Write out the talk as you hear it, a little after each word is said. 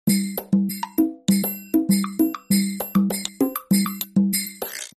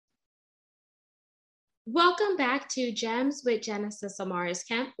Welcome back to Gems with Genesis Amaris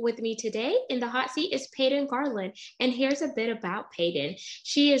Kemp. With me today in the hot seat is Peyton Garland. And here's a bit about Peyton.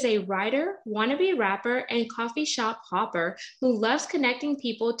 She is a writer, wannabe rapper, and coffee shop hopper who loves connecting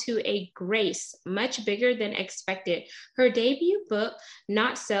people to a grace much bigger than expected. Her debut book,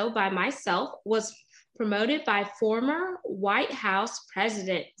 Not So by Myself, was promoted by former White House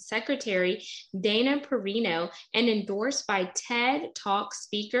President Secretary Dana Perino and endorsed by TED Talk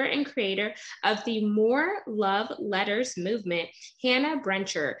speaker and creator of the More Love Letters movement, Hannah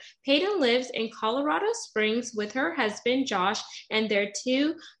Brencher. Peyton lives in Colorado Springs with her husband, Josh, and their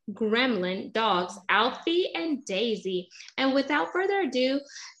two gremlin dogs, Alfie and Daisy. And without further ado,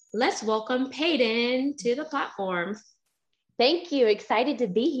 let's welcome Peyton to the platform. Thank you. Excited to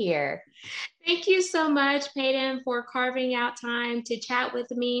be here. Thank you so much, Peyton, for carving out time to chat with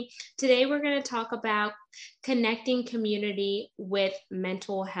me. Today, we're going to talk about connecting community with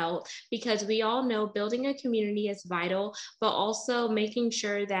mental health, because we all know building a community is vital, but also making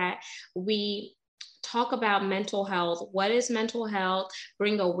sure that we talk about mental health. What is mental health?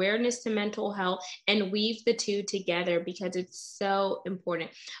 Bring awareness to mental health and weave the two together because it's so important.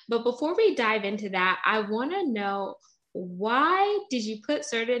 But before we dive into that, I want to know, why did you put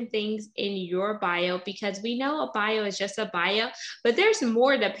certain things in your bio? Because we know a bio is just a bio, but there's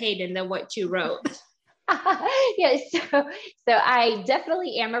more to Peyton than what you wrote. Yeah, so I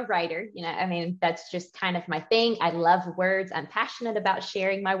definitely am a writer. I mean, that's just kind of my thing. I love words. I'm passionate about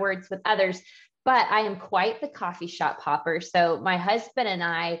sharing my words with others, but I am quite the coffee shop hopper. So my husband and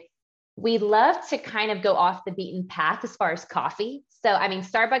I, we love to kind of go off the beaten path as far as coffee. So, I mean,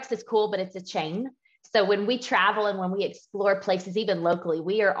 Starbucks is cool, but it's a chain. So when we travel and when we explore places, even locally,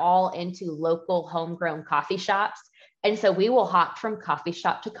 we are all into local homegrown coffee shops. And so we will hop from coffee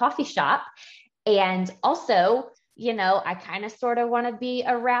shop to coffee shop. And also, I kind of sort of want to be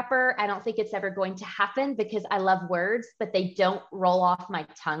a rapper. I don't think it's ever going to happen because I love words, but they don't roll off my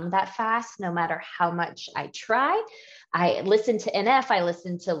tongue that fast, no matter how much I try. I listen to NF, I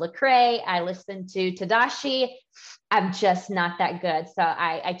listen to Lecrae, I listen to Tadashi. I'm just not that good. So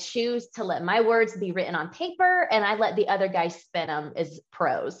I choose to let my words be written on paper and I let the other guys spin them as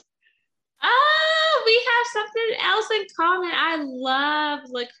prose. Oh, we have something else in common. I love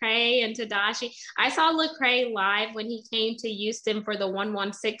Lecrae and Tadashi. I saw Lecrae live when he came to Houston for the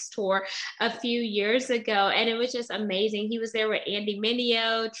 116 tour a few years ago, and it was just amazing. He was there with Andy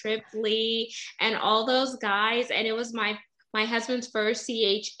Mineo, Trip Lee, and all those guys, and it was my husband's first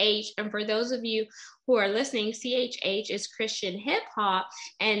CHH. And for those of you who are listening, CHH is Christian hip hop.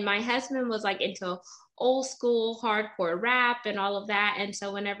 And my husband was like into old school hardcore rap and all of that. And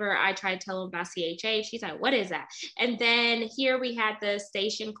so whenever I tried to tell him about CHH, he's like, what is that? And then here we had the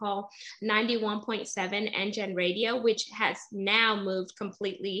station called 91.7 Engine Radio, which has now moved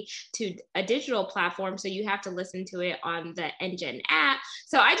completely to a digital platform. So you have to listen to it on the Engine app.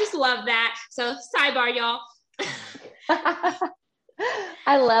 So I just love that. So sidebar, y'all.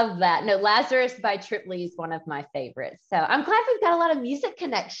 I love that. No, Lazarus by Trip Lee is one of my favorites. So I'm glad we've got a lot of music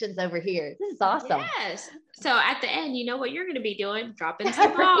connections over here. This is awesome. Yes. So at the end, you know what you're going to be doing? Dropping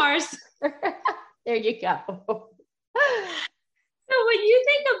some bars. There you go. So when you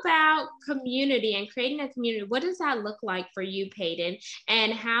think about community and creating a community, what does that look like for you, Peyton?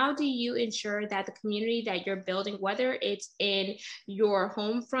 And how do you ensure that the community that you're building, whether it's in your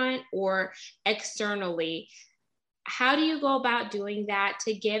home front or externally, how do you go about doing that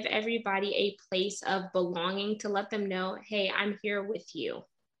to give everybody a place of belonging, to let them know, hey, I'm here with you?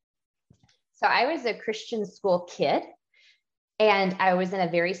 So I was a Christian school kid and I was in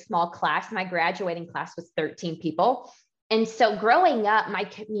a very small class. My graduating class was 13 people. And so growing up, my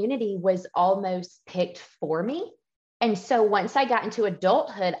community was almost picked for me. And so once I got into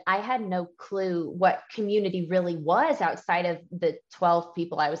adulthood, I had no clue what community really was outside of the 12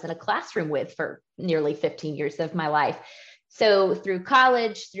 people I was in a classroom with for nearly 15 years of my life. So through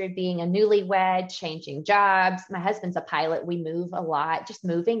college, through being a newlywed, changing jobs, my husband's a pilot, we move a lot, just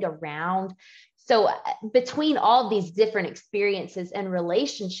moving around. So between all these different experiences and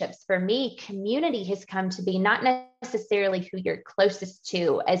relationships, for me, community has come to be not necessarily who you're closest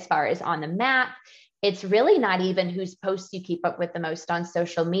to as far as on the map. It's really not even whose posts you keep up with the most on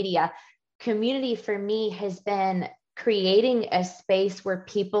social media. Community for me has been creating a space where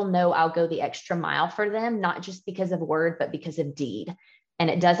people know I'll go the extra mile for them, not just because of word, but because of deed.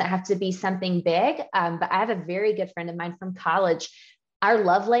 And it doesn't have to be something big. But I have a very good friend of mine from college. Our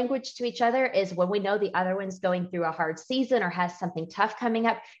love language to each other is when we know the other one's going through a hard season or has something tough coming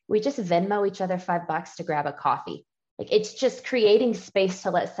up, we just Venmo each other $5 to grab a coffee. Like, it's just creating space to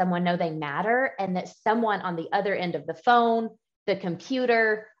let someone know they matter and that someone on the other end of the phone, the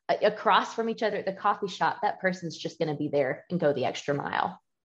computer, across from each other at the coffee shop, that person's just going to be there and go the extra mile.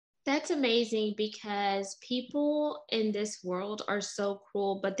 That's amazing because people in this world are so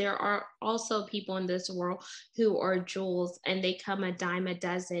cruel, but there are also people in this world who are jewels and they come a dime a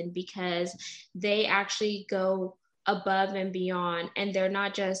dozen because they actually go above and beyond, and they're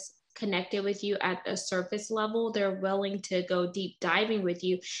not just connected with you at a surface level, they're willing to go deep diving with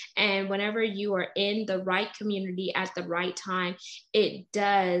you. And whenever you are in the right community at the right time, it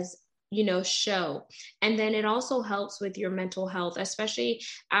does, show. And then it also helps with your mental health, especially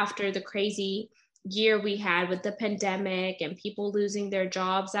after the crazy year we had with the pandemic and people losing their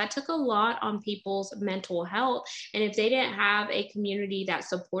jobs. That took a lot on people's mental health. And if they didn't have a community that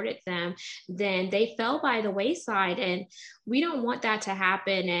supported them, then they fell by the wayside. And we don't want that to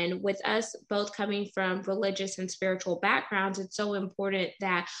happen. And with us both coming from religious and spiritual backgrounds, it's so important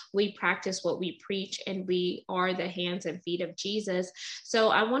that we practice what we preach and we are the hands and feet of Jesus. So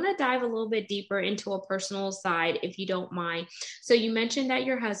I want to dive a little bit deeper into a personal side, if you don't mind. So you mentioned that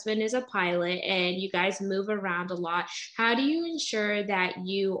your husband is a pilot and you guys move around a lot. How do you ensure that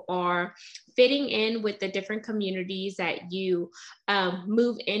you are fitting in with the different communities that you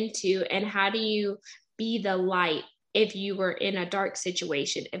move into? And how do you be the light if you were in a dark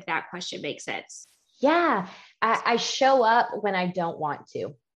situation, if that question makes sense? Yeah, I show up when I don't want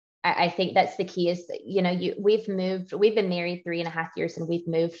to. I think that's the key is, we've been married 3.5 years and we've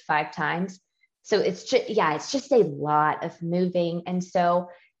moved 5 times. So it's just a lot of moving. And so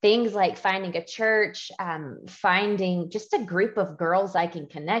things like finding a church, finding just a group of girls I can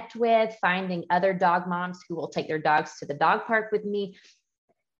connect with, finding other dog moms who will take their dogs to the dog park with me.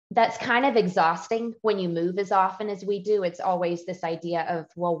 That's kind of exhausting when you move as often as we do. It's always this idea of,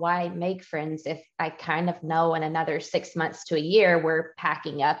 well, why make friends if I kind of know in another 6 months to a year, we're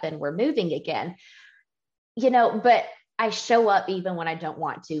packing up and we're moving again, but I show up even when I don't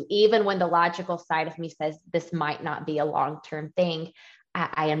want to, even when the logical side of me says this might not be a long-term thing.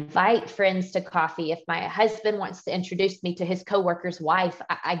 I invite friends to coffee. If my husband wants to introduce me to his coworker's wife,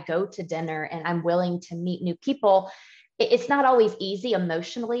 I go to dinner and I'm willing to meet new people. It's not always easy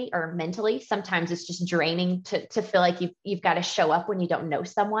emotionally or mentally. Sometimes it's just draining to feel like you've got to show up when you don't know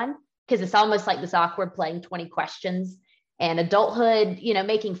someone, because it's almost like this awkward playing 20 questions. And adulthood,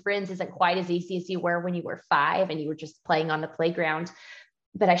 making friends isn't quite as easy as you were when you were 5 and you were just playing on the playground.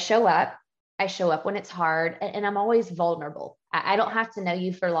 But I show up when it's hard, and I'm always vulnerable. I don't have to know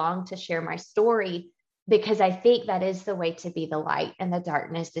you for long to share my story, because I think that is the way to be the light in the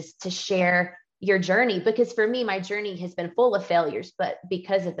darkness, is to share your journey. Because for me, my journey has been full of failures, but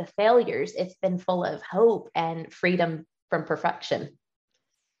because of the failures, it's been full of hope and freedom from perfection.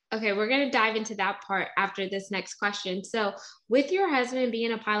 Okay, we're going to dive into that part after this next question. So, with your husband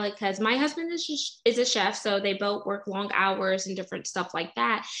being a pilot, because my husband is a chef, so they both work long hours and different stuff like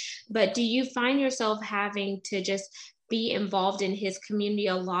that. But do you find yourself having to just be involved in his community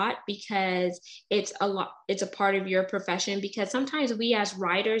a lot because it's a part of your profession? Because sometimes we as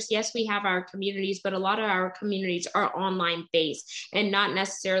writers, yes, we have our communities, but a lot of our communities are online based and not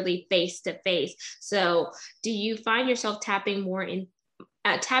necessarily face to face. So, do you find yourself tapping more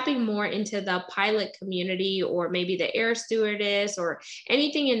into the pilot community, or maybe the air stewardess, or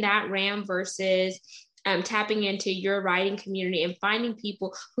anything in that realm, versus tapping into your writing community and finding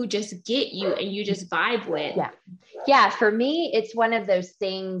people who just get you and you just vibe with? Yeah. For me, it's one of those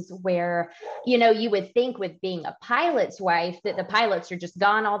things where, you would think with being a pilot's wife that the pilots are just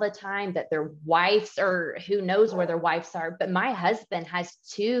gone all the time, that their wives, or who knows where their wives are. But my husband has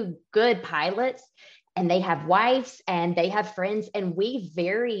 2 good pilots, and they have wives and they have friends, and we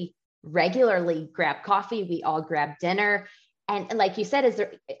very regularly grab coffee. We all grab dinner. And like you said,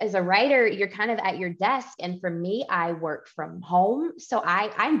 as a writer, you're kind of at your desk. And for me, I work from home. So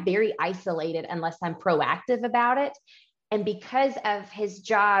I'm very isolated unless I'm proactive about it. And because of his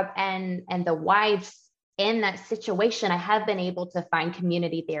job and the wives in that situation, I have been able to find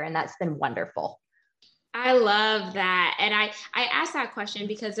community there. And that's been wonderful. I love that. And I asked that question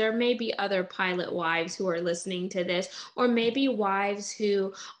because there may be other pilot wives who are listening to this, or maybe wives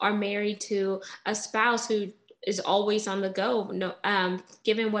who are married to a spouse who is always on the go,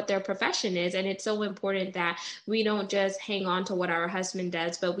 given what their profession is. And it's so important that we don't just hang on to what our husband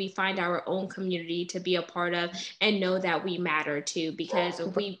does, but we find our own community to be a part of and know that we matter too, because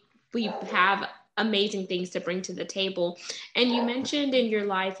we have amazing things to bring to the table. And you mentioned in your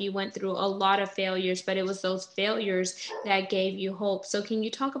life you went through a lot of failures, but it was those failures that gave you hope. So can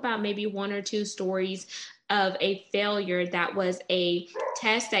you talk about maybe 1 or 2 stories of a failure that was a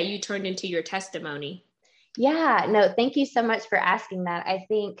test that you turned into your testimony? Yeah, no, thank you so much for asking that. I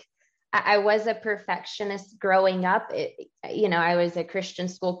think I was a perfectionist growing up. I was a Christian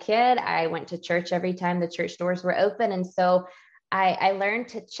school kid. I went to church every time the church doors were open. And so I learned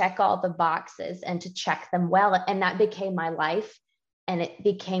to check all the boxes and to check them well. And that became my life. And it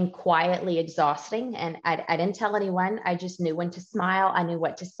became quietly exhausting. And I didn't tell anyone. I just knew when to smile. I knew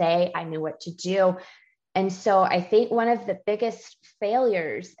what to say. I knew what to do. And so I think one of the biggest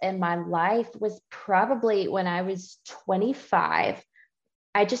failures in my life was probably when I was 25.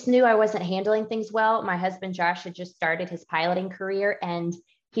 I just knew I wasn't handling things well. My husband, Josh, had just started his piloting career, and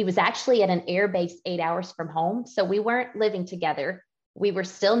he was actually at an air base 8 hours from home. So we weren't living together. We were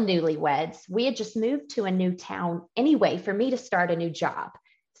still newlyweds. We had just moved to a new town anyway for me to start a new job.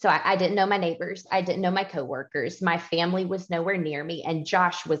 So I didn't know my neighbors. I didn't know my coworkers. My family was nowhere near me, and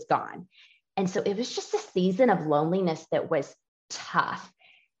Josh was gone. And so it was just a season of loneliness that was tough.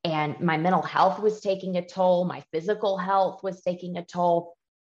 And my mental health was taking a toll. My physical health was taking a toll.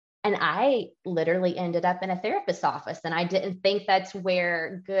 And I literally ended up in a therapist's office. And I didn't think that's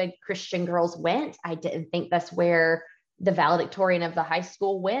where good Christian girls went. I didn't think that's where the valedictorian of the high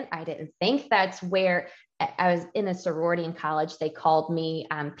school went. I didn't think that's where I was in a sorority in college. They called me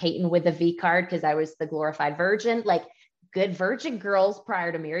Peyton with a V card because I was the glorified virgin. Like, good virgin girls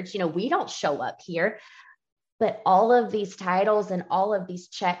prior to marriage, we don't show up here. But all of these titles and all of these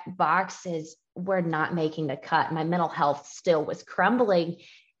check boxes were not making the cut. My mental health still was crumbling.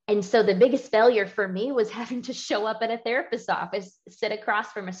 And so the biggest failure for me was having to show up at a therapist's office, sit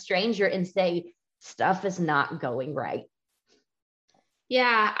across from a stranger and say, stuff is not going right.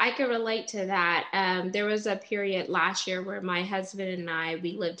 Yeah, I can relate to that. There was a period last year where my husband and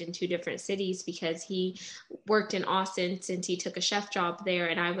we lived in two different cities because he worked in Austin since he took a chef job there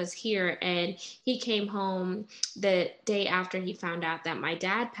and I was here. And he came home the day after he found out that my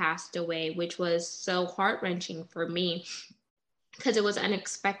dad passed away, which was so heart-wrenching for me because it was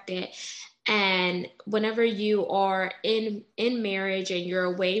unexpected. And whenever you are in marriage and you're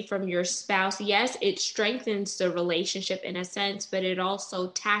away from your spouse, yes, it strengthens the relationship in a sense, but it also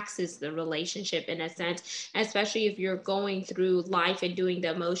taxes the relationship in a sense, especially if you're going through life and doing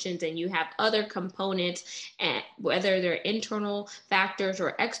the emotions and you have other components, and whether they're internal factors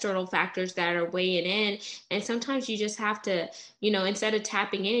or external factors that are weighing in. And sometimes you just have to, instead of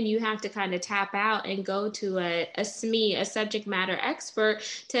tapping in, you have to kind of tap out and go to a SME, a subject matter expert,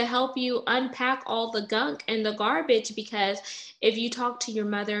 to help you unpack all the gunk and the garbage. Because if you talk to your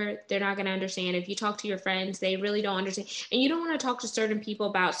mother, they're not going to understand. If you talk to your friends, they really don't understand. And you don't want to talk to certain people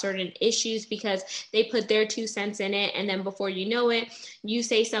about certain issues because they put their 2 cents in it. And then before you know it, you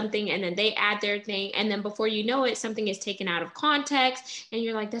say something and then they add their thing. And then before you know it, something is taken out of context. And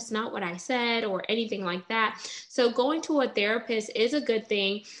you're like, that's not what I said, or anything like that. So going to a therapist is a good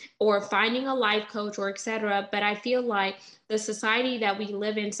thing, or finding a life coach, or etc. But I feel like the society that we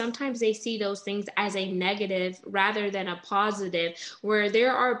live in, sometimes they see those things as a negative rather than a positive, where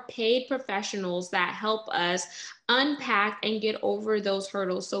there are paid professionals that help us unpack and get over those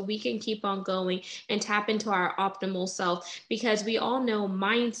hurdles so we can keep on going and tap into our optimal self. Because we all know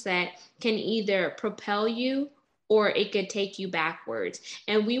mindset can either propel you or it could take you backwards.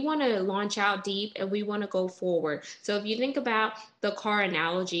 And we want to launch out deep and we want to go forward. So if you think about the car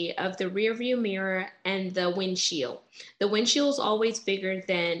analogy of the rear view mirror and the windshield is always bigger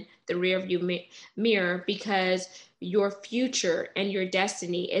than the rear view mirror because your future and your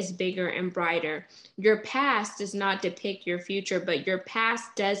destiny is bigger and brighter. Your past does not depict your future, but your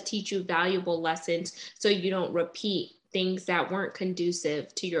past does teach you valuable lessons so you don't repeat things that weren't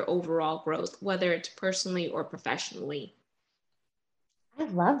conducive to your overall growth, whether it's personally or professionally. I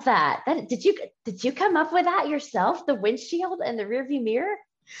love that. Did you come up with that yourself? The windshield and the rearview mirror?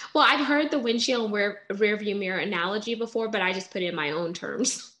 Well, I've heard the windshield and rear view mirror analogy before, but I just put it in my own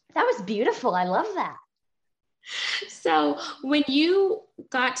terms. That was beautiful. I love that. So when you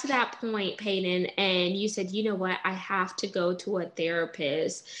got to that point, Peyton, and you said, you know what, I have to go to a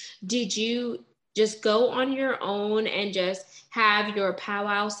therapist, did you just go on your own and just have your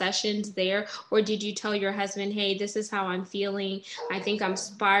powwow sessions there? Or did you tell your husband, hey, this is how I'm feeling. I think I'm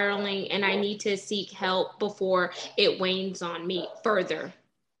spiraling and I need to seek help before it wanes on me further?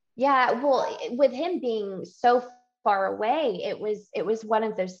 Yeah, well, with him being so far away, it was one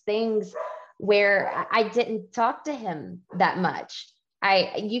of those things where I didn't talk to him that much.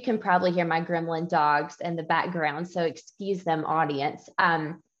 You can probably hear my gremlin dogs in the background, so excuse them, audience.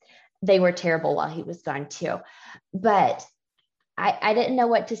 They were terrible while he was gone too. But I didn't know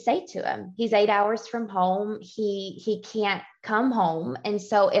what to say to him. He's 8 hours from home. He can't come home. And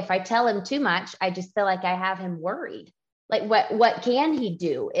so if I tell him too much, I just feel like I have him worried. Like what can he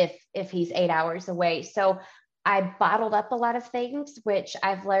do if he's 8 hours away? So I bottled up a lot of things, which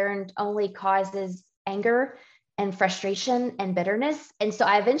I've learned only causes anger and frustration and bitterness. And so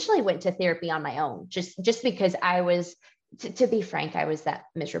I eventually went to therapy on my own, just because I was, to be frank, I was that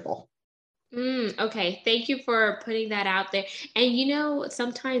miserable. Okay, thank you for putting that out there. And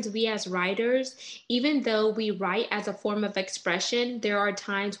sometimes we as writers, even though we write as a form of expression, there are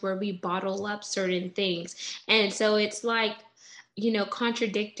times where we bottle up certain things. And so it's like,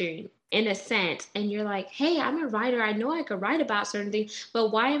 contradictory in a sense. And you're like, hey, I'm a writer. I know I could write about certain things, but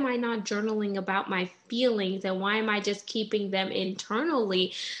why am I not journaling about my feelings? And why am I just keeping them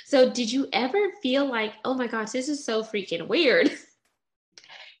internally? So did you ever feel like, oh my gosh, this is so freaking weird?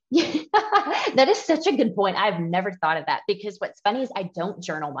 Yeah, that is such a good point. I've never thought of that, because what's funny is I don't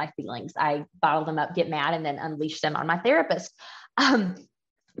journal my feelings. I bottle them up, get mad, and then unleash them on my therapist. Um,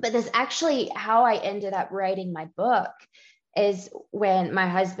 but that's actually how I ended up writing my book, is when my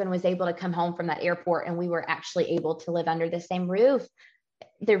husband was able to come home from that airport and we were actually able to live under the same roof.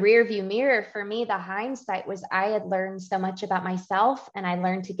 The rear view mirror for me, the hindsight was I had learned so much about myself, and I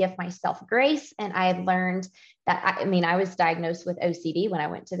learned to give myself grace. And I had learned that, I was diagnosed with OCD when I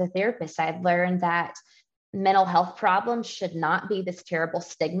went to the therapist. I had learned that mental health problems should not be this terrible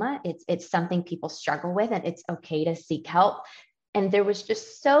stigma. It's something people struggle with, and it's okay to seek help. And there was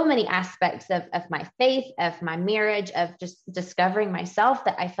just so many aspects of my faith, of my marriage, of just discovering myself,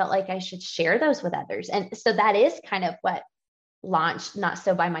 that I felt like I should share those with others. And so that is kind of what launched Not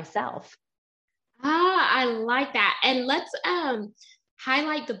So By Myself. I like that. And let's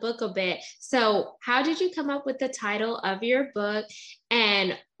highlight the book a bit. So, how did you come up with the title of your book?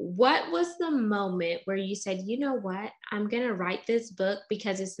 And what was the moment where you said, you know what, I'm going to write this book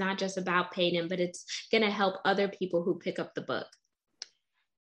because it's not just about Peyton, but it's going to help other people who pick up the book?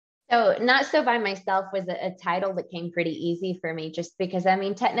 So, Not So By Myself was a title that came pretty easy for me, just because,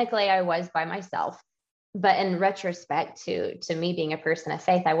 technically I was by myself, but in retrospect, to me being a person of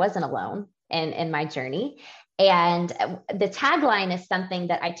faith, I wasn't alone in my journey. And the tagline is something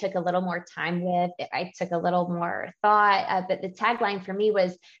that I took a little more time with. I took a little more thought, but the tagline for me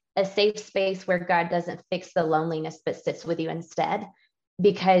was a safe space where God doesn't fix the loneliness, but sits with you instead.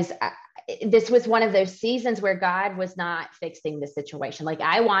 Because this was one of those seasons where God was not fixing the situation. Like,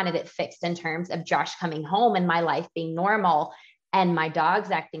 I wanted it fixed in terms of Josh coming home and my life being normal, and my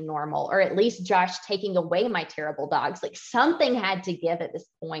dogs acting normal, or at least Josh taking away my terrible dogs. Like, something had to give at this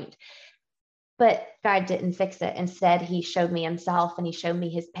point. But God didn't fix it. Instead, he showed me himself, and he showed me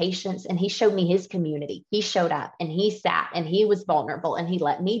his patience, and he showed me his community. He showed up and he sat and he was vulnerable, and he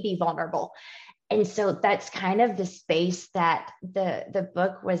let me be vulnerable. And so that's kind of the space that the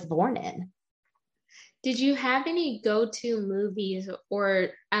book was born in. Did you have any go-to movies or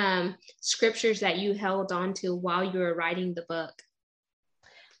scriptures that you held on to while you were writing the book?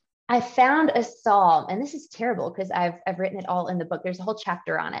 I found a psalm, and this is terrible because I've written it all in the book. There's a whole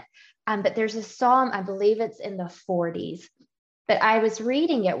chapter on it. But there's a psalm, I believe it's in the 40s. But I was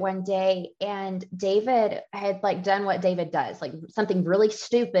reading it one day, and David had like done what David does, like something really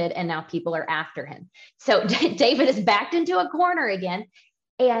stupid, and now people are after him. So David is backed into a corner again.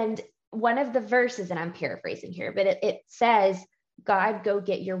 And one of the verses, and I'm paraphrasing here, but it says, God, go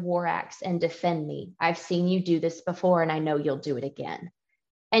get your war axe and defend me. I've seen you do this before, and I know you'll do it again.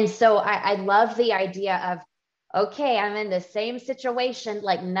 And so I love the idea of, okay, I'm in the same situation,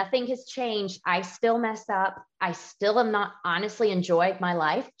 like nothing has changed. I still mess up. I still am not honestly enjoying my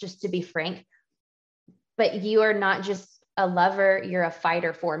life, just to be frank. But you are not just a lover, you're a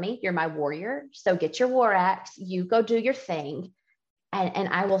fighter for me. You're my warrior. So get your war axe, you go do your thing. And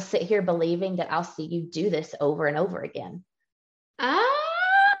I will sit here believing that I'll see you do this over and over again. Ah,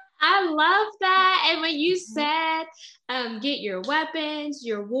 I love that. And when you said, get your weapons,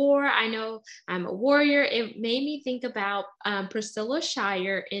 your war, I know I'm a warrior. It made me think about Priscilla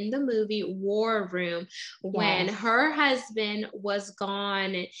Shire in the movie War Room, when Yes. her husband was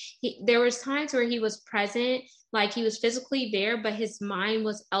gone. And there was times where he was present, like he was physically there, but his mind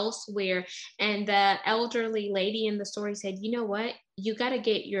was elsewhere. And the elderly lady in the story said, you know what? You got to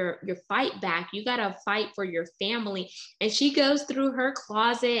get your fight back. You got to fight for your family. And she goes through her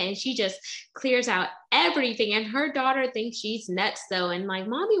closet and she just clears out everything. And her daughter thinks she's nuts though. And like,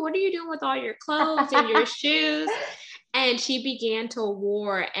 mommy, what are you doing with all your clothes and your shoes? And she began to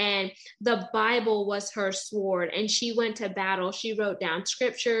war, and the Bible was her sword, and she went to battle. She wrote down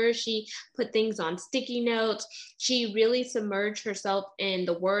scriptures, she put things on sticky notes, she really submerged herself in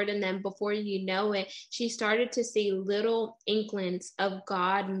the word. And then before you know it, she started to see little inklings of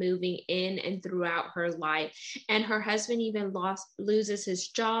God moving in and throughout her life. And her husband even loses his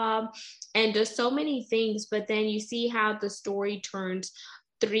job, and does so many things. But then you see how the story turns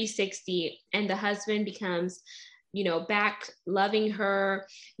 360, and the husband becomes, back loving her,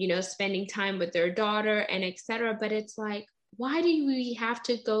 spending time with their daughter and etc. But it's like, why do we have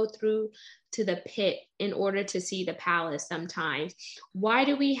to go through to the pit in order to see the palace sometimes? Why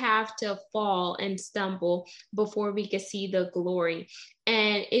do we have to fall and stumble before we can see the glory?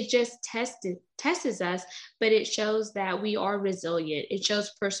 And it just tests us, but it shows that we are resilient. It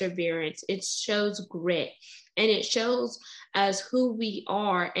shows perseverance. It shows grit. And it shows us who we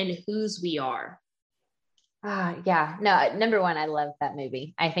are and whose we are. Yeah. No, number one, I love that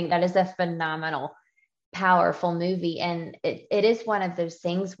movie. I think that is a phenomenal, powerful movie. And it is one of those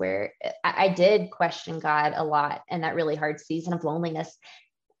things where I did question God a lot in that really hard season of loneliness.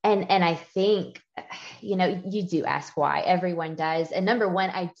 And I think, you do ask why. Everyone does. And number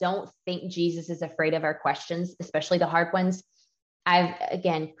one, I don't think Jesus is afraid of our questions, especially the hard ones.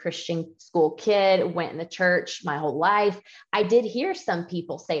 Again, Christian school kid, went in the church my whole life. I did hear some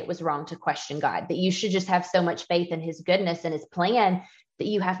people say it was wrong to question God, that you should just have so much faith in his goodness and his plan that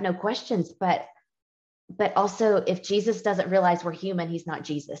you have no questions. But also, if Jesus doesn't realize we're human, he's not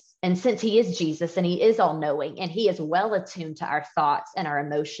Jesus. And since he is Jesus and he is all knowing and he is well attuned to our thoughts and our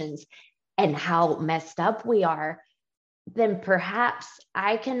emotions and how messed up we are, then perhaps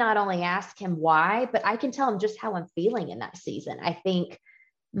I can not only ask him why, but I can tell him just how I'm feeling in that season. I think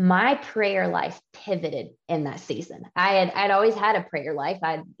my prayer life pivoted in that season. I'd always had a prayer life.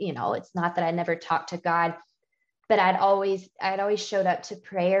 It's not that I never talked to God, but I'd always showed up to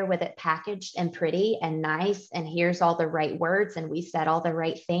prayer with it packaged and pretty and nice. And here's all the right words. And we said all the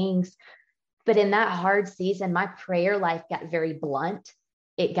right things. But in that hard season, my prayer life got very blunt.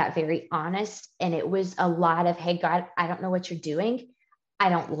 It got very honest. And it was a lot of, hey, God, I don't know what you're doing. I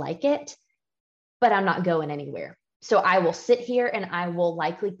don't like it, but I'm not going anywhere. So I will sit here and I will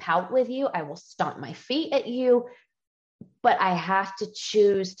likely pout with you. I will stomp my feet at you, but I have to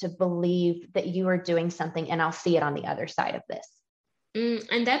choose to believe that you are doing something, and I'll see it on the other side of this.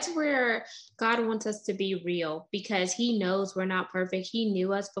 And that's where God wants us to be real, because he knows we're not perfect. He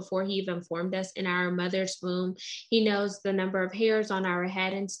knew us before he even formed us in our mother's womb. He knows the number of hairs on our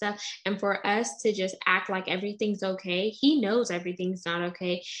head and stuff. And for us to just act like everything's okay, he knows everything's not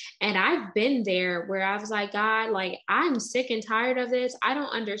okay. And I've been there where I was like, God, like, I'm sick and tired of this. I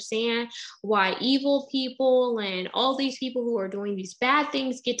don't understand why evil people and all these people who are doing these bad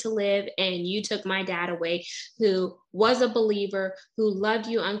things get to live. And you took my dad away, who was a believer, who loved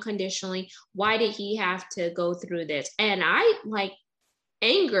you unconditionally. Why did he have to go through this? And I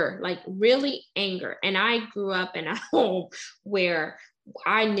really anger. And I grew up in a home where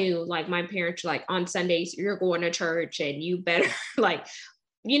I knew, like, my parents were like, on Sundays, you're going to church and you better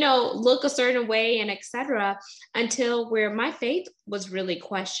look a certain way and etc., until where my faith was really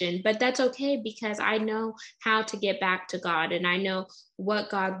questioned. But that's okay, because I know how to get back to God and I know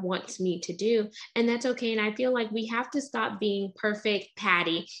what God wants me to do. And that's okay. And I feel like we have to stop being perfect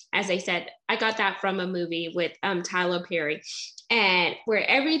Patty. As I said, I got that from a movie with Tyler Perry, and where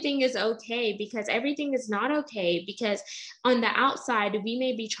everything is okay, because everything is not okay, because on the outside, we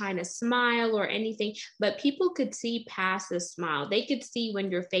may be trying to smile or anything, but people could see past the smile. They could see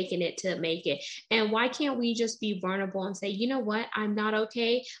when you're faking it to make it. And why can't we just be vulnerable and say, you know what, I'm not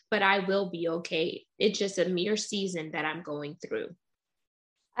okay, but I will be okay. It's just a mere season that I'm going through.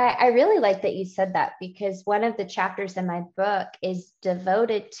 I really like that you said that, because one of the chapters in my book is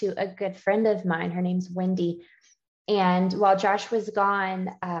devoted to a good friend of mine. Her name's Wendy. And while Josh was gone,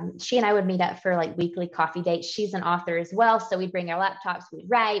 she and I would meet up for like weekly coffee dates. She's an author as well. So we'd bring our laptops, we'd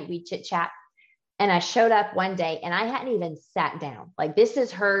write, we'd chit chat. And I showed up one day and I hadn't even sat down. Like, this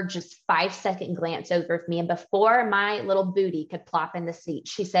is her just 5-second glance over of me. And before my little booty could plop in the seat,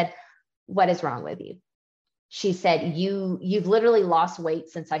 she said, "What is wrong with you?" She said, you've literally lost weight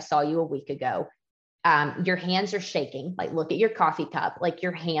since I saw you a week ago. Your hands are shaking. Like, look at your coffee cup. Like,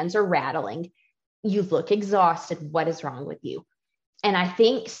 your hands are rattling. You look exhausted. What is wrong with you? And I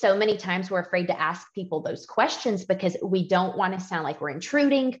think so many times we're afraid to ask people those questions because we don't want to sound like we're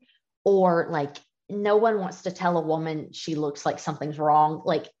intruding, or like, no one wants to tell a woman she looks like something's wrong.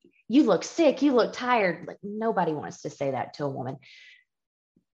 Like, you look sick, you look tired. Like, nobody wants to say that to a woman.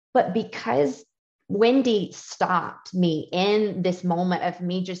 But because Wendy stopped me in this moment of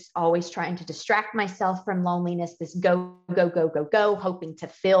me just always trying to distract myself from loneliness, this go, go, go, go, go, hoping to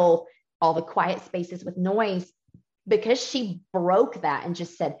fill all the quiet spaces with noise, because she broke that and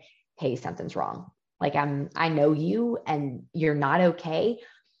just said, "Hey, something's wrong. Like, I know you and you're not okay."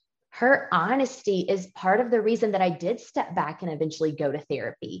 Her honesty is part of the reason that I did step back and eventually go to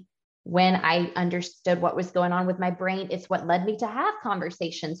therapy. When I understood what was going on with my brain, it's what led me to have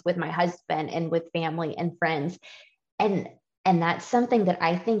conversations with my husband and with family and friends. And And that's something that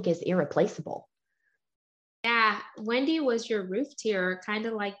I think is irreplaceable. Yeah, Wendy was your roof tear, kind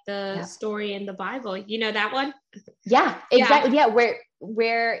of like the Yeah. story in the Bible. You know that one? Yeah, Yeah. exactly. Yeah,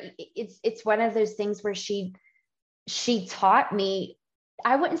 where it's one of those things where she taught me,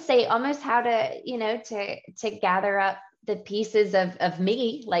 I wouldn't say almost how to, to gather up the pieces of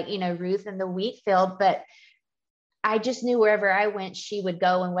me, like, Ruth in the wheat field, but I just knew wherever I went, she would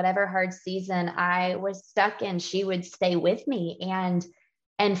go, and whatever hard season I was stuck in, she would stay with me.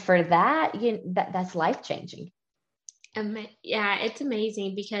 And for that, that's life changing. Yeah, it's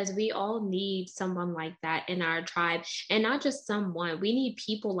amazing because we all need someone like that in our tribe, and not just someone. We need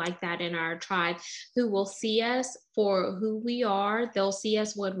people like that in our tribe who will see us for who we are. They'll see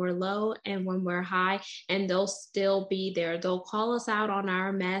us when we're low and when we're high, and they'll still be there. They'll call us out on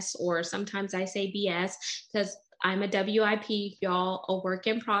our mess, or sometimes I say BS, because I'm a WIP, y'all, a work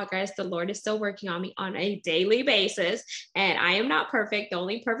in progress. The Lord is still working on me on a daily basis. And I am not perfect. The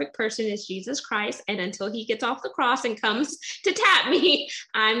only perfect person is Jesus Christ. And until he gets off the cross and comes to tap me,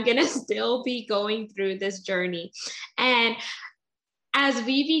 I'm going to still be going through this journey. And as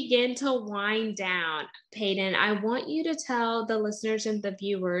we begin to wind down, Peyton, I want you to tell the listeners and the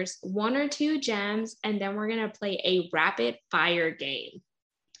viewers one or two gems, and then we're going to play a rapid fire game.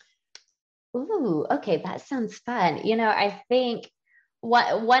 Ooh, okay, that sounds fun. I think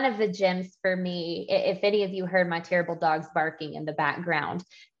one of the gems for me, if any of you heard my terrible dogs barking in the background,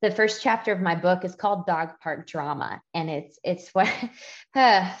 the first chapter of my book is called Dog Park Drama, and it's what.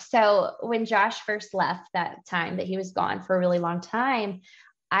 So when Josh first left, that time that he was gone for a really long time,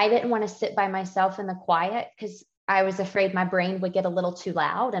 I didn't want to sit by myself in the quiet because I was afraid my brain would get a little too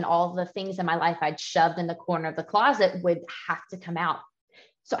loud, and all the things in my life I'd shoved in the corner of the closet would have to come out.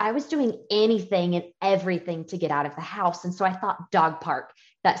 So I was doing anything and everything to get out of the house. And so I thought, dog park,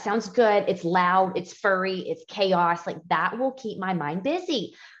 that sounds good. It's loud, it's furry, it's chaos. Like that will keep my mind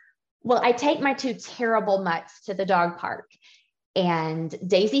busy. Well, I take my two terrible mutts to the dog park, and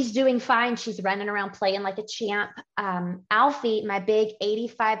Daisy's doing fine. She's running around playing like a champ. Alfie, my big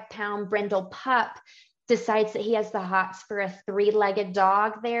 85-pound brindle pup, decides that he has the hots for a three-legged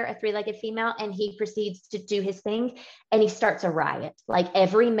dog there, a three-legged female, and he proceeds to do his thing, and he starts a riot. Like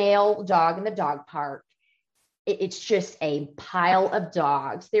every male dog in the dog park, it's just a pile of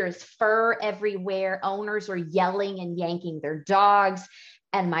dogs. There is fur everywhere. Owners are yelling and yanking their dogs.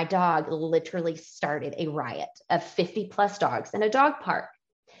 And my dog literally started a riot of 50 plus dogs in a dog park.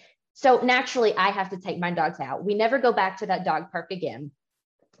 So naturally, I have to take my dogs out. We never go back to that dog park again.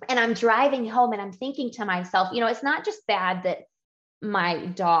 And I'm driving home and I'm thinking to myself, it's not just bad that my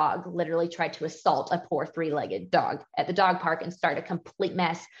dog literally tried to assault a poor three-legged dog at the dog park and start a complete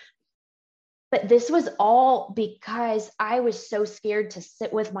mess. But this was all because I was so scared to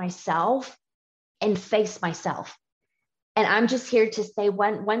sit with myself and face myself. And I'm just here to say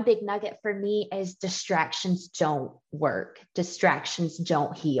one big nugget for me is distractions don't work. Distractions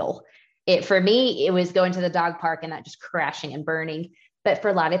don't heal. For me, it was going to the dog park and not just crashing and burning. But for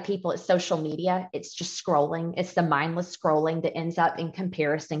a lot of people, it's social media. It's just scrolling. It's the mindless scrolling that ends up in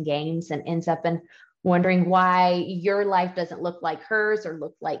comparison games and ends up in wondering why your life doesn't look like hers or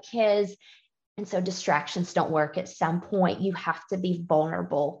look like his. And so distractions don't work. At some point, you have to be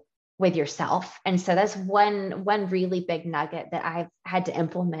vulnerable with yourself. And so that's one really big nugget that I've had to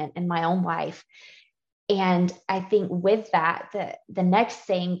implement in my own life. And I think with that, the next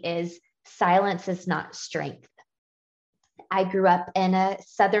thing is silence is not strength. I grew up in a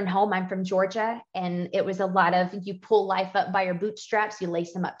Southern home. I'm from Georgia, and it was a lot of you pull life up by your bootstraps, you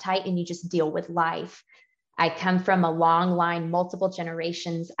lace them up tight, and you just deal with life. I come from a long line, multiple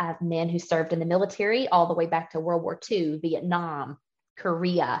generations of men who served in the military, all the way back to World War II, Vietnam,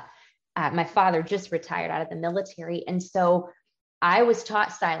 Korea. My father just retired out of the military. And so I was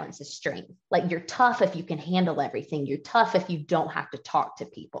taught silence is strength. Like you're tough if you can handle everything. You're tough if you don't have to talk to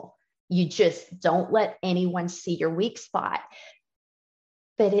people. You just don't let anyone see your weak spot.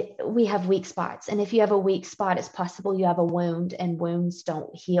 But we have weak spots. And if you have a weak spot, it's possible you have a wound, and wounds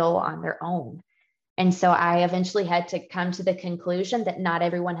don't heal on their own. And so I eventually had to come to the conclusion that not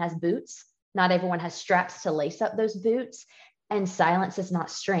everyone has boots. Not everyone has straps to lace up those boots. And silence is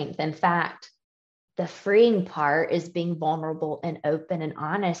not strength. In fact, the freeing part is being vulnerable and open and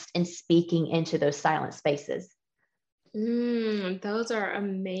honest and speaking into those silent spaces. Those are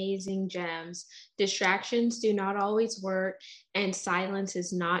amazing gems. Distractions do not always work, and silence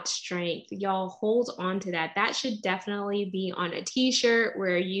is not strength. Y'all hold on to that. That should definitely be on a t-shirt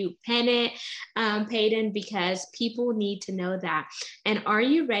where you pen it, Peyton, because people need to know that. And are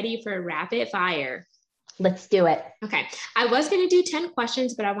you ready for rapid fire? Let's do it. Okay. I was going to do 10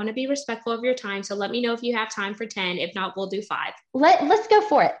 questions, but I want to be respectful of your time. So let me know if you have time for 10. If not, we'll do 5. Let's go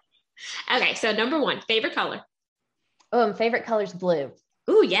for it. Okay. So number 1, favorite color. Favorite color's blue.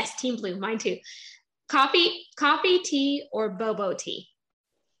 Ooh, yes, team blue. Mine too. Coffee, tea, or bobo tea?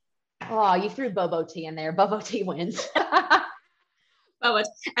 Oh, you threw Bobo tea in there. Bobo tea wins. Bobo.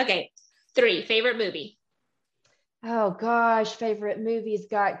 Okay. 3, favorite movie. Oh gosh, favorite movie's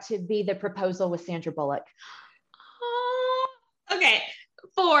got to be The Proposal with Sandra Bullock. Oh, okay.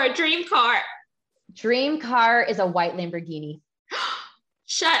 4, dream car. Dream car is a white Lamborghini.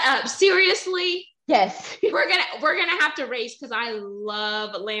 Shut up. Seriously? Yes. We're gonna have to race because I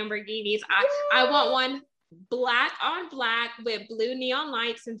love Lamborghinis. I want one black on black with blue neon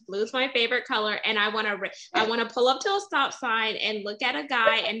lights, since blue is my favorite color, and I want to pull up to a stop sign and look at a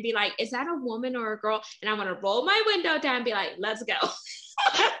guy and be like, is that a woman or a girl? And I want to roll my window down and be like, let's go.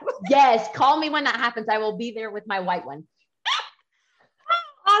 Yes, call me when that happens. I will be there with my white one.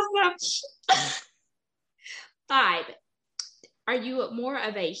 Awesome. 5, are you more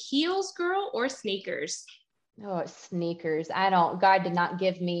of a heels girl or sneakers? Oh, sneakers. God did not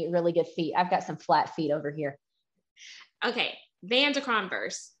give me really good feet. I've got some flat feet over here. Okay. Vans or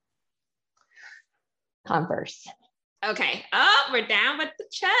Converse? Converse. Okay. Oh, we're down with the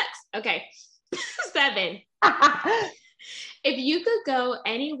Chucks. Okay. 7, if you could go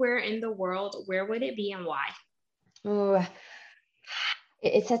anywhere in the world, where would it be and why? Ooh,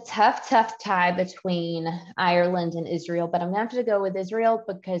 it's a tough tie between Ireland and Israel, but I'm going to have to go with Israel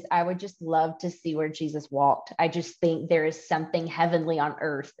because I would just love to see where Jesus walked. I just think there is something heavenly on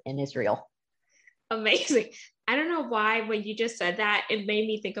earth in Israel. Amazing. I don't know why when you just said that, it made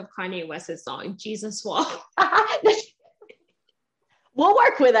me think of Kanye West's song, Jesus Walk. We'll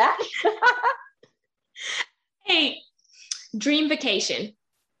work with that. Hey, dream vacation.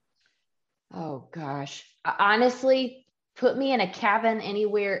 Oh gosh. Honestly, put me in a cabin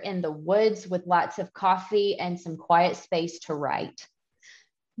anywhere in the woods with lots of coffee and some quiet space to write.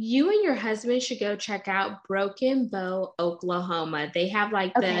 You and your husband should go check out Broken Bow, Oklahoma. They have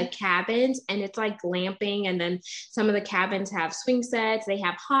like the cabins, and it's like glamping. And then some of the cabins have swing sets. They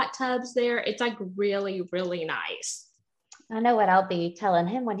have hot tubs there. It's like really, really nice. I know what I'll be telling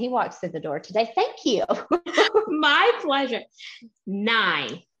him when he walks through the door today. Thank you. My pleasure.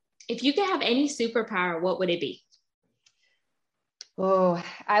 9, if you could have any superpower, what would it be? Oh,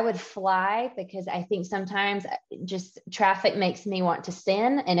 I would fly because I think sometimes just traffic makes me want to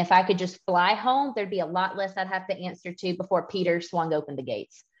sin. And if I could just fly home, there'd be a lot less I'd have to answer to before Peter swung open the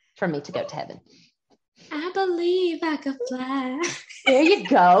gates for me to go to heaven. I believe I could fly. There you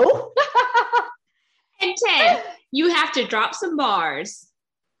go. And 10, you have to drop some bars.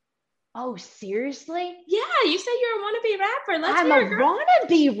 Oh, seriously? Yeah, you said you're a wannabe rapper. I'm a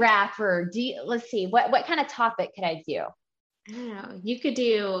wannabe rapper. Let's see. What kind of topic could I do? I don't know. You could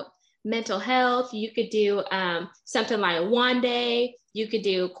do mental health. You could do something like Wande. You could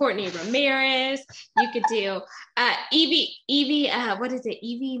do Courtney Ramirez. You could do Evie. What is it?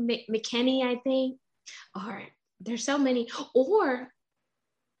 Evie McKinney, I think. Or there's so many. Or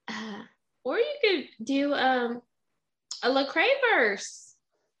you could do a Lecrae verse.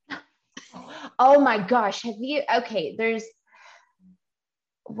 Oh my gosh.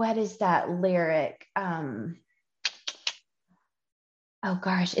 What is that lyric? Oh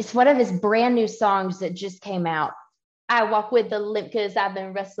gosh, it's one of his brand new songs that just came out. I walk with the limp because I've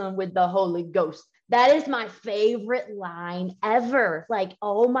been wrestling with the Holy Ghost. That is my favorite line ever. Like,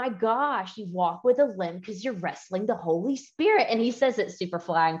 oh my gosh, you walk with a limp because you're wrestling the Holy Spirit. And he says it's super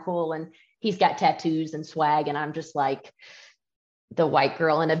fly and cool. And he's got tattoos and swag. And I'm just like the white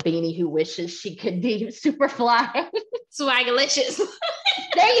girl in a beanie who wishes she could be super fly. Swagalicious.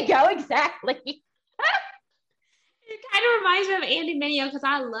 There you go. Exactly. It kind of reminds me of Andy Mineo because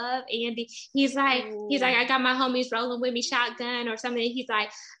I love Andy. He's like, I got my homies rolling with me, shotgun or something. He's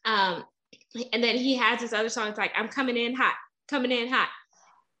like, and then he has this other song. It's like, I'm coming in hot.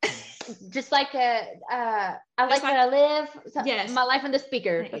 Just like I like what I live. Yes. My life on the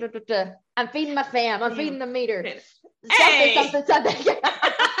speaker. I'm feeding my fam. I'm feeding the meter. Hey. Something. And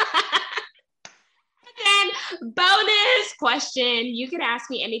then bonus question. You could ask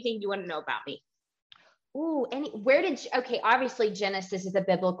me anything you want to know about me. Ooh, obviously Genesis is a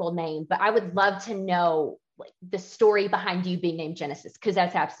biblical name, but I would love to know like the story behind you being named Genesis, because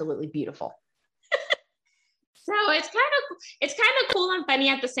that's absolutely beautiful. So it's kind of cool and funny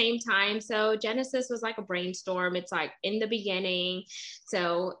at the same time. So Genesis was like a brainstorm. It's like in the beginning.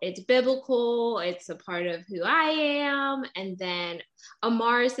 So it's biblical. It's a part of who I am. And then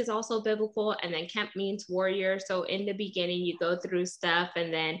Amaris is also biblical. And then Kemp means warrior. So in the beginning, you go through stuff.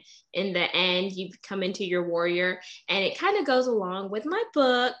 And then in the end, you come into your warrior. And it kind of goes along with my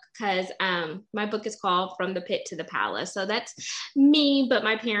book because my book is called From the Pit to the Palace. So that's me. But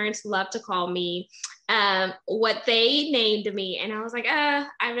my parents love to call me what they named me. And I was like,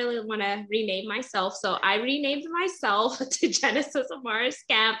 I really want to rename myself. So I renamed myself to Genesis Amaris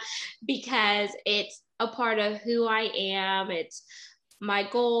Kemp because it's a part of who I am. It's my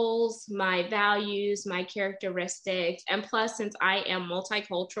goals, my values, my characteristics. And plus, since I am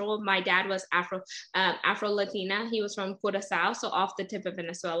multicultural, my dad was Afro-Latina. He was from Curacao, so off the tip of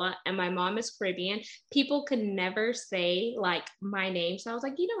Venezuela. And my mom is Caribbean. People could never say like my name. So I was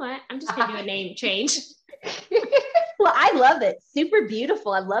like, you know what? I'm just going to do a name change. Well, I love it. Super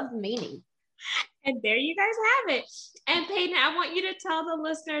beautiful. I love the meaning. And there you guys have it. And Peyton, I want you to tell the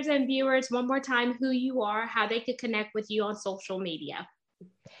listeners and viewers one more time who you are, how they could connect with you on social media.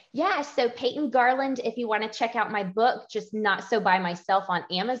 Yeah, so Peyton Garland, if you want to check out my book, Just Not So By Myself on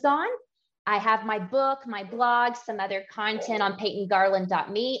Amazon. I have my book, my blog, some other content on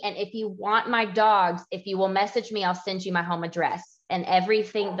peytongarland.me. And if you want my dogs, if you will message me, I'll send you my home address and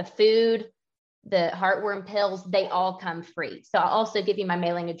everything, the food, the heartworm pills, they all come free. So I'll also give you my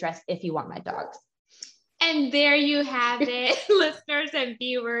mailing address if you want my dogs. And there you have it, listeners and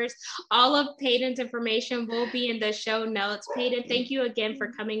viewers. All of Peyton's information will be in the show notes. Peyton, thank you again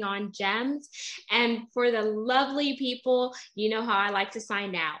for coming on Gems. And for the lovely people, you know how I like to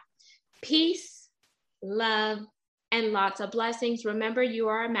sign out. Peace, love, and lots of blessings. Remember, you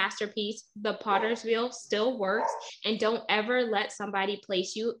are a masterpiece. The potter's wheel still works. And don't ever let somebody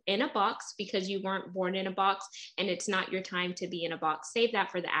place you in a box because you weren't born in a box and it's not your time to be in a box. Save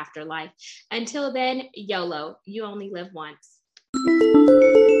that for the afterlife. Until then, YOLO. You only live once.